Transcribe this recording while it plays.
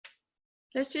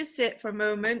Let's just sit for a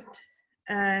moment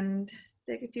and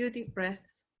take a few deep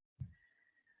breaths.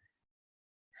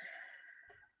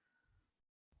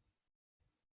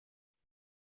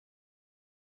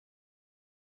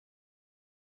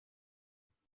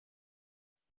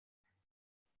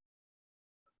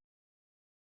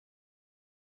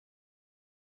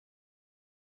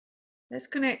 Let's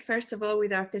connect first of all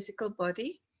with our physical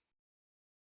body.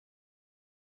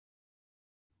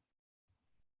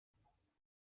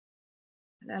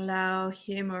 And allow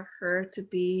him or her to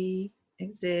be,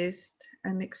 exist,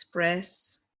 and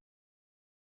express.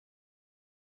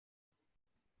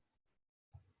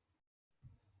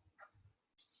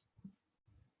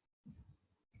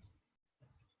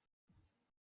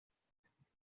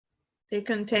 They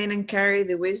contain and carry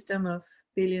the wisdom of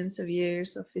billions of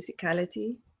years of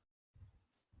physicality.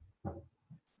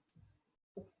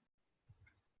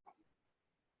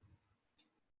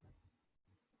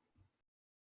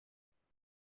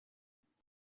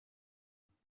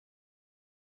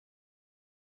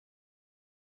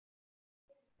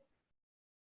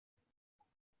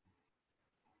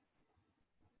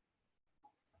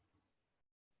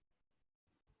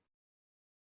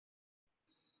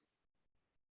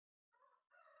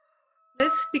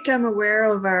 Let's become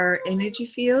aware of our energy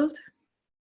field.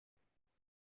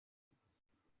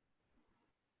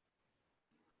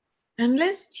 And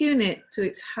let's tune it to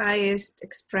its highest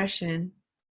expression.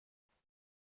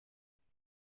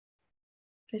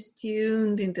 Let's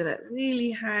tune into that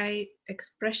really high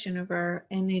expression of our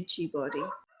energy body.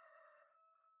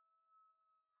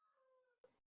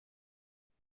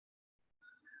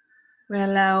 We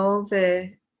allow all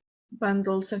the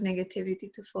bundles of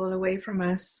negativity to fall away from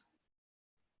us.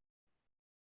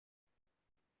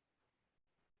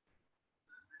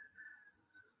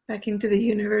 Back into the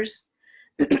universe.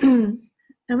 And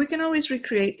we can always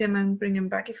recreate them and bring them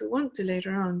back if we want to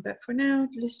later on. But for now,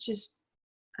 let's just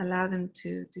allow them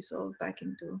to dissolve back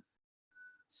into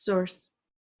source.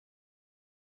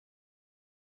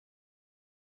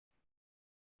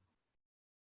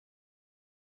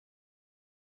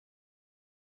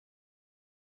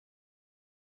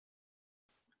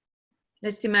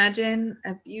 Let's imagine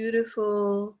a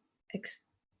beautiful,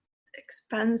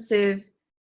 expansive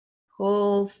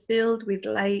hall filled with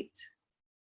light.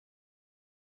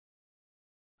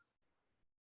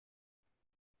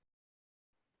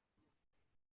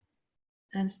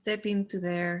 And step into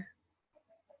there.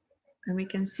 And we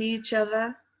can see each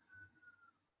other.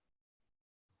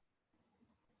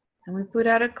 And we put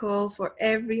out a call for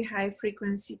every high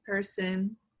frequency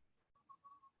person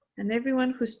and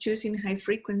everyone who's choosing high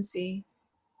frequency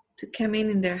to come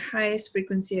in their highest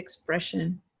frequency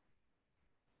expression.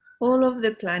 All of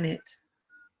the planet.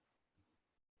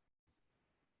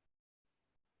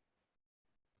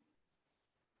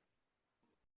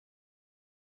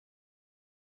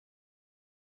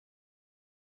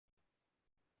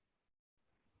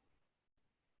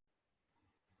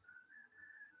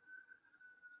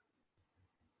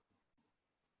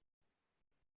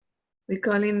 We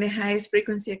call in the highest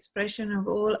frequency expression of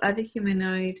all other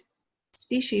humanoid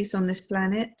species on this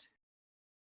planet.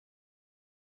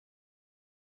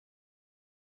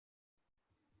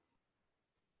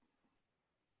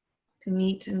 To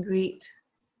meet and greet.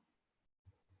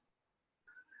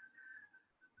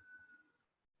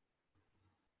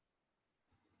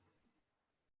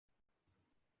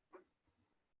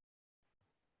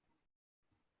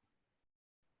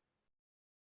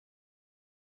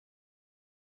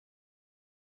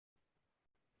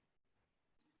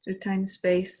 Through time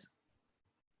space.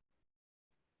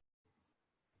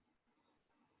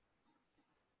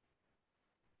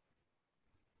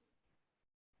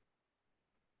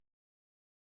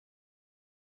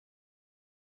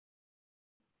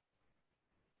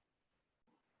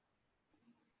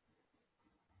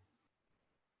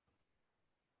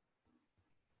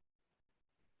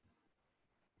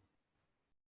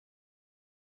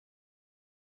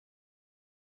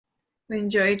 We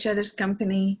enjoy each other's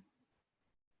company.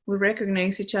 We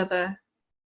recognize each other.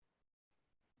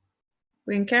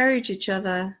 We encourage each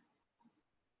other.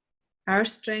 Our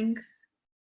strength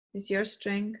is your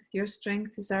strength. Your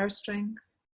strength is our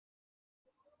strength.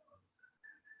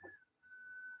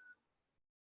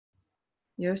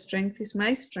 Your strength is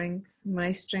my strength.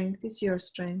 My strength is your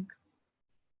strength.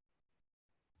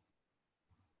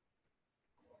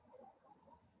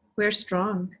 We're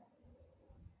strong.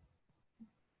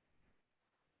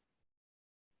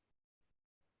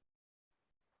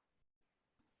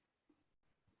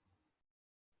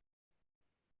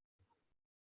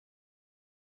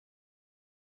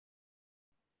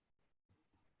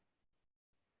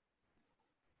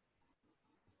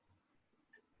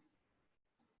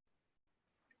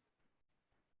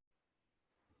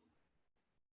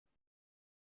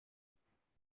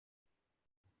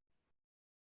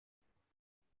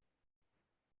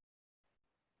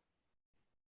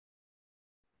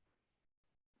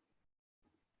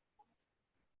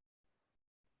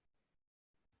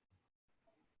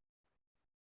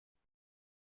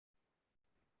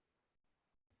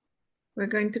 We're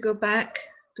going to go back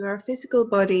to our physical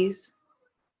bodies.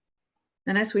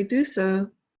 And as we do so,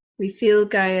 we feel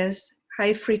Gaia's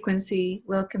high frequency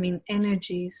welcoming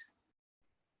energies,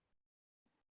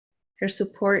 her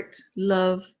support,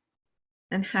 love,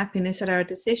 and happiness at our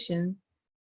decision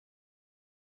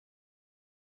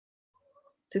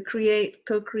to create,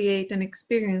 co-create, and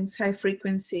experience high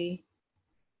frequency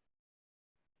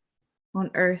on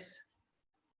Earth.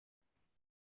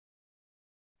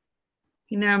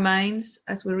 In our minds,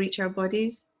 as we reach our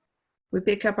bodies, we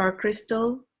pick up our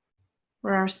crystal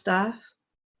or our staff,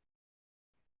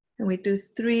 and we do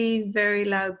 3 very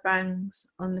loud bangs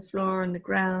on the floor, on the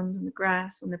ground, on the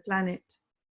grass, on the planet.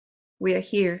 We are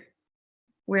here.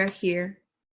 We are here.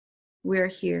 We are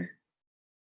here.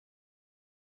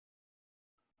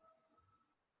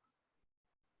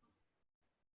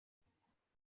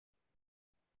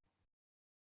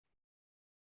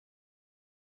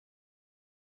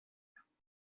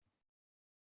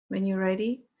 When you're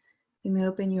ready, you may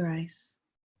open your eyes.